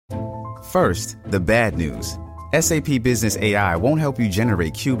First, the bad news. SAP Business AI won't help you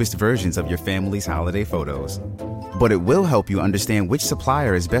generate cubist versions of your family's holiday photos. But it will help you understand which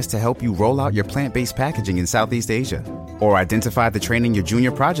supplier is best to help you roll out your plant-based packaging in Southeast Asia, or identify the training your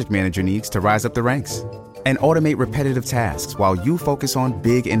junior project manager needs to rise up the ranks, and automate repetitive tasks while you focus on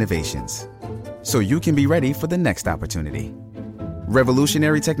big innovations, so you can be ready for the next opportunity.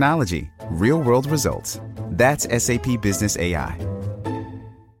 Revolutionary technology, real-world results. That's SAP Business AI.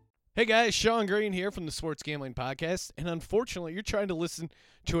 Hey guys, Sean Green here from the Sports Gambling Podcast, and unfortunately, you're trying to listen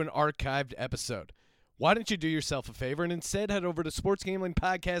to an archived episode. Why don't you do yourself a favor and instead head over to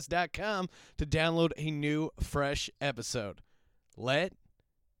sportsgamblingpodcast.com to download a new, fresh episode. Let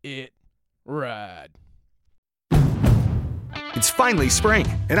it ride. It's finally spring,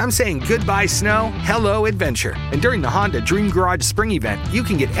 and I'm saying goodbye snow, hello adventure. And during the Honda Dream Garage Spring Event, you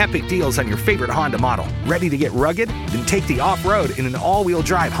can get epic deals on your favorite Honda model. Ready to get rugged? Then take the off-road in an all-wheel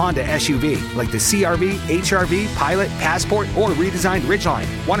drive Honda SUV, like the CR-V, HR-V, Pilot, Passport, or redesigned Ridgeline.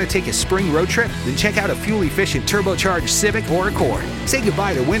 Want to take a spring road trip? Then check out a fuel-efficient turbocharged Civic or Accord. Say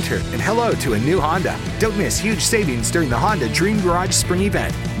goodbye to winter and hello to a new Honda. Don't miss huge savings during the Honda Dream Garage Spring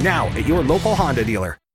Event, now at your local Honda dealer.